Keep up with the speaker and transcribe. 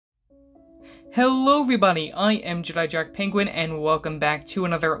Hello everybody, I am Jedi Jack Penguin and welcome back to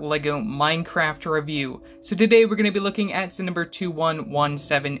another LEGO Minecraft review. So today we're going to be looking at set number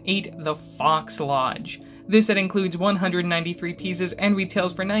 21178, the Fox Lodge. This set includes 193 pieces and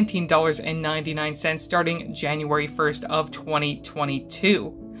retails for $19.99 starting January 1st of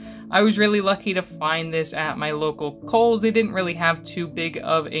 2022. I was really lucky to find this at my local Kohl's. They didn't really have too big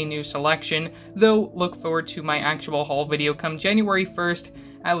of a new selection, though look forward to my actual haul video come January 1st.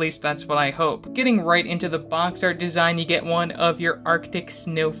 At least that's what I hope. Getting right into the box art design, you get one of your Arctic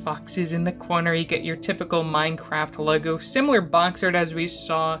snow foxes in the corner. You get your typical Minecraft logo. Similar box art as we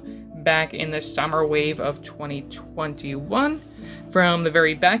saw back in the summer wave of 2021. From the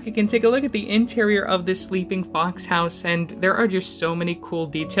very back, you can take a look at the interior of this sleeping fox house, and there are just so many cool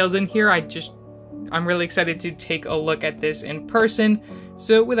details in here. I'm really excited to take a look at this in person.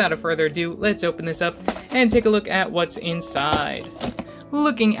 So without further ado, let's open this up and take a look at what's inside.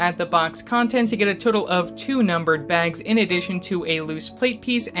 Looking at the box contents, you get a total of 2 numbered bags in addition to a loose plate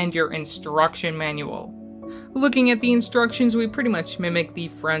piece and your instruction manual. Looking at the instructions, we pretty much mimic the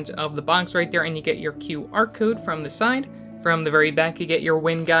front of the box right there, and you get your QR code from the side. From the very back, you get your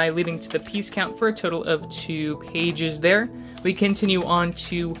win guide leading to the piece count for a total of 2 pages there. We continue on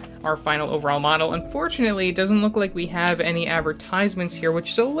to our final overall model. Unfortunately, it doesn't look like we have any advertisements here, which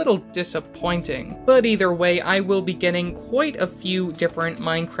is a little disappointing. But either way, I will be getting quite a few different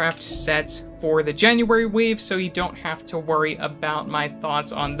Minecraft sets for the January wave, so you don't have to worry about my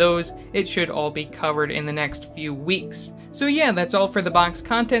thoughts on those. It should all be covered in the next few weeks. So yeah, that's all for the box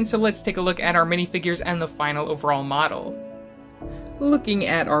content, so let's take a look at our minifigures and the final overall model. Looking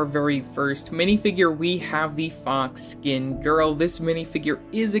at our very first minifigure, we have the Fox Skin Girl. This minifigure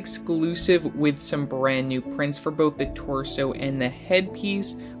is exclusive with some brand new prints for both the torso and the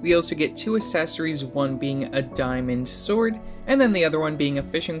headpiece. We also get 2 accessories, one being a diamond sword, and then the other one being a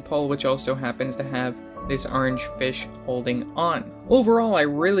fishing pole, which also happens to have this orange fish holding on. Overall, I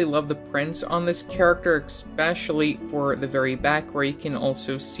really love the prints on this character, especially for the very back where you can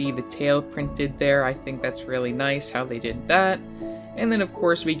also see the tail printed there. I think that's really nice how they did that. And then of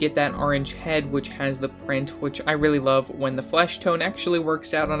course we get that orange head which has the print, which I really love when the flesh tone actually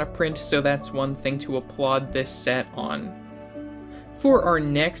works out on a print, so that's one thing to applaud this set on. For our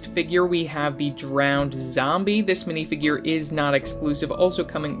next figure, we have the Drowned Zombie. This minifigure is not exclusive, also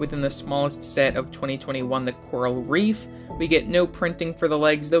coming within the smallest set of 2021, the Coral Reef. We get no printing for the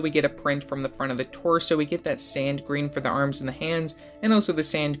legs, though we get a print from the front of the torso. We get that sand green for the arms and the hands, and also the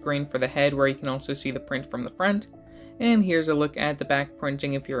sand green for the head, where you can also see the print from the front. And here's a look at the back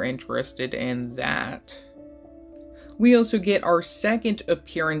printing if you're interested in that. We also get our second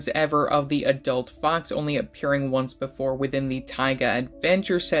appearance ever of the adult fox, only appearing once before within the Taiga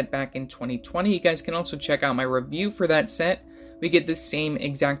Adventure set back in 2020. You guys can also check out my review for that set. We get the same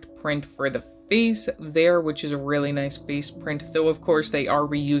exact print for the face there, which is a really nice face print, though of course they are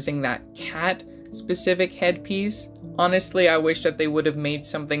reusing that cat specific headpiece. Honestly, I wish that they would have made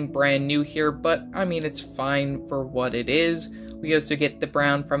something brand new here, but I mean, it's fine for what it is. We also get the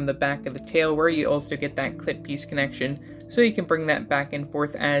brown from the back of the tail, where you also get that clip piece connection, so you can bring that back and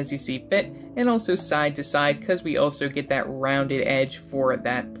forth as you see fit, and also side to side, because we also get that rounded edge for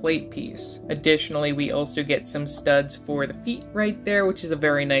that plate piece. Additionally, we also get some studs for the feet right there, which is a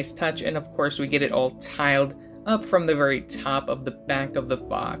very nice touch, and of course we get it all tiled up from the very top of the back of the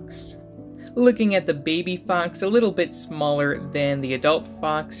fox. Looking at the baby fox, a little bit smaller than the adult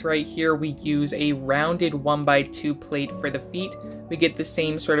fox right here, we use a rounded 1x2 plate for the feet. We get the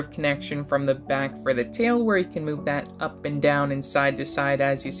same sort of connection from the back for the tail, where you can move that up and down and side to side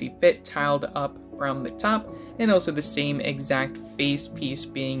as you see fit, tiled up from the top, and also the same exact face piece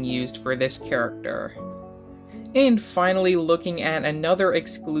being used for this character. And finally, looking at another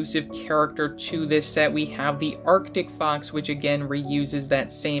exclusive character to this set, we have the Arctic Fox, which again reuses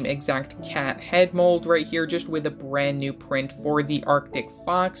that same exact cat head mold right here, just with a brand new print for the Arctic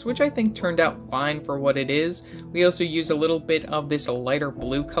Fox, which I think turned out fine for what it is. We also use a little bit of this lighter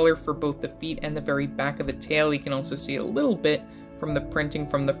blue color for both the feet and the very back of the tail. You can also see a little bit from the printing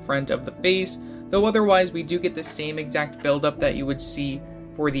from the front of the face, though otherwise we do get the same exact buildup that you would see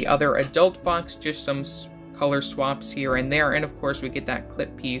for the other adult fox, just some color swaps here and there, and of course we get that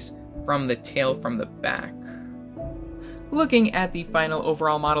clip piece from the tail from the back. Looking at the final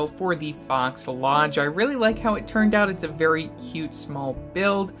overall model for the Fox Lodge, I really like how it turned out. It's a very cute small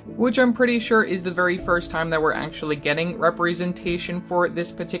build, which I'm pretty sure is the very first time that we're actually getting representation for this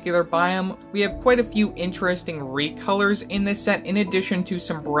particular biome. We have quite a few interesting recolors in this set, in addition to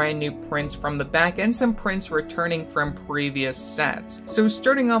some brand new prints from the back and some prints returning from previous sets. So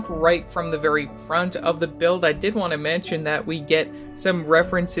starting off right from the very front of the build, I did want to mention that we get some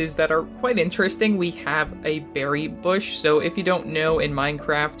references that are quite interesting. We have a berry bush, so if you don't know, in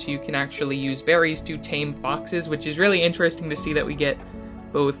Minecraft you can actually use berries to tame foxes, which is really interesting to see that we get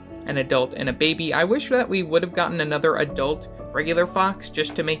both an adult and a baby. I wish that we would have gotten another adult regular fox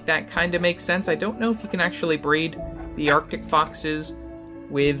just to make that kind of make sense. I don't know if you can actually breed the Arctic foxes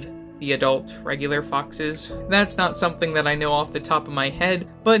with the adult regular foxes. That's not something that I know off the top of my head,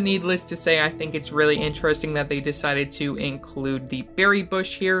 but needless to say, I think it's really interesting that they decided to include the berry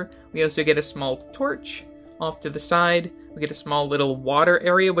bush here. We also get a small torch off to the side. We get a small little water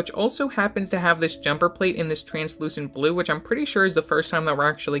area, which also happens to have this jumper plate in this translucent blue, which I'm pretty sure is the first time that we're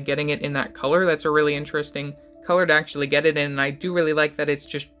actually getting it in that color. That's a really interesting color to actually get it in, and I do really like that it's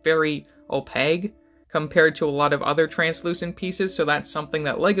just very opaque compared to a lot of other translucent pieces, so that's something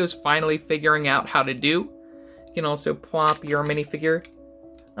that LEGO's finally figuring out how to do. You can also plop your minifigure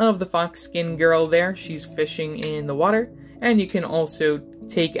of the fox skin girl there. She's fishing in the water. And you can also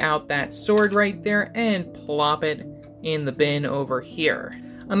take out that sword right there and plop it in the bin over here.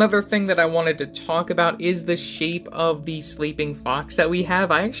 Another thing that I wanted to talk about is the shape of the sleeping fox that we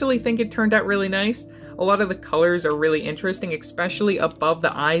have. I actually think it turned out really nice. A lot of the colors are really interesting, especially above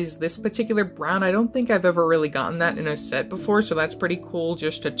the eyes. This particular brown, I don't think I've ever really gotten that in a set before, so that's pretty cool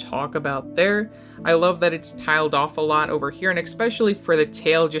just to talk about there. I love that it's tiled off a lot over here, and especially for the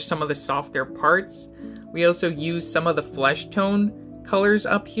tail, just some of the softer parts. We also use some of the flesh tone colors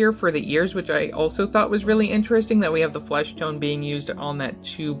up here for the ears, which I also thought was really interesting, that we have the flesh tone being used on that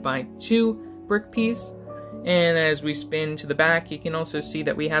 2x2 brick piece. And as we spin to the back, you can also see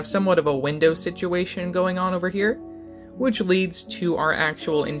that we have somewhat of a window situation going on over here, which leads to our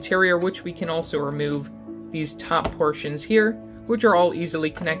actual interior, which we can also remove these top portions here, which are all easily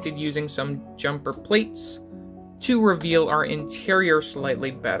connected using some jumper plates to reveal our interior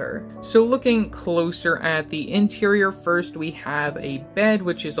slightly better. So looking closer at the interior, first we have a bed,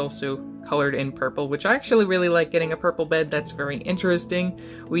 which is also colored in purple, which I actually really like getting a purple bed. That's very interesting.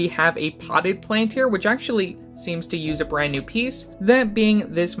 We have a potted plant here, which actually seems to use a brand new piece, that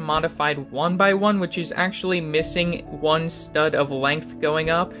being this modified 1x1, which is actually missing one stud of length going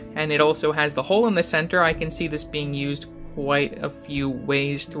up, and it also has the hole in the center. I can see this being used quite a few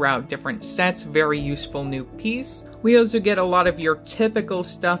ways throughout different sets. Very useful new piece. We also get a lot of your typical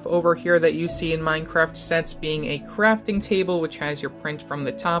stuff over here that you see in Minecraft sets, being a crafting table, which has your print from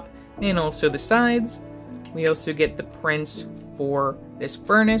the top and also the sides. We also get the prints for this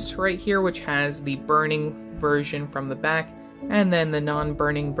furnace right here, which has the burning version from the back and then the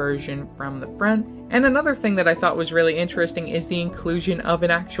non-burning version from the front. And another thing that I thought was really interesting is the inclusion of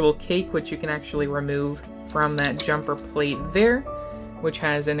an actual cake, which you can actually remove from that jumper plate there, which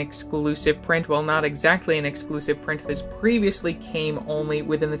has an exclusive print. Well, not exactly an exclusive print. This previously came only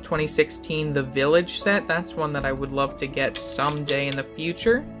within the 2016 The Village set. That's one that I would love to get someday in the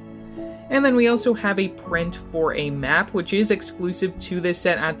future. And then we also have a print for a map, which is exclusive to this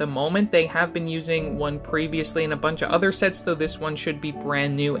set at the moment. They have been using one previously in a bunch of other sets, though this one should be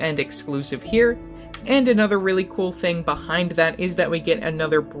brand new and exclusive here. And another really cool thing behind that is that we get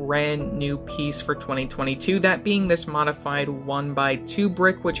another brand new piece for 2022, that being this modified 1x2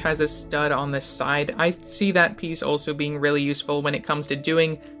 brick, which has a stud on the side. I see that piece also being really useful when it comes to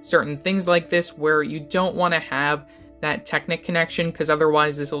doing certain things like this, where you don't want to have that Technic connection, because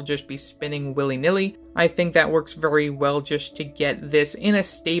otherwise this will just be spinning willy-nilly. I think that works very well just to get this in a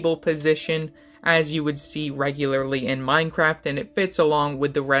stable position, as you would see regularly in Minecraft, and it fits along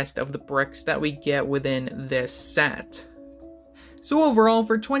with the rest of the bricks that we get within this set. So overall,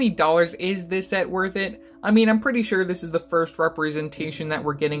 for $20, is this set worth it? I mean, I'm pretty sure this is the first representation that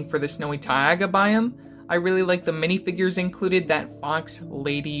we're getting for the Snowy Taiga biome. I really like the minifigures included. That fox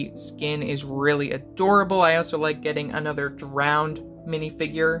lady skin is really adorable. I also like getting another drowned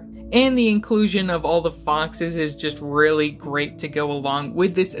minifigure. And the inclusion of all the foxes is just really great to go along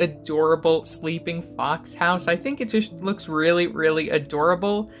with this adorable sleeping fox house. I think it just looks really, really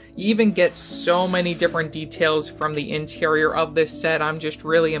adorable. You even get so many different details from the interior of this set. I'm just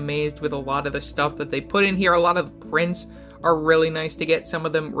really amazed with a lot of the stuff that they put in here. A lot of the prints are really nice to get, some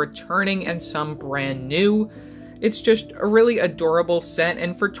of them returning and some brand new. It's just a really adorable set,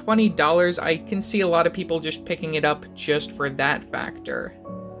 and for $20, I can see a lot of people just picking it up just for that factor.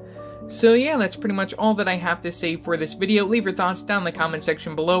 So yeah, that's pretty much all that I have to say for this video. Leave your thoughts down in the comment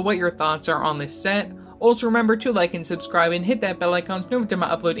section below what your thoughts are on this set. Also remember to like and subscribe and hit that bell icon to know every time I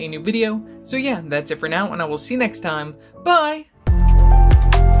upload a new video. So yeah, that's it for now, and I will see you next time. Bye!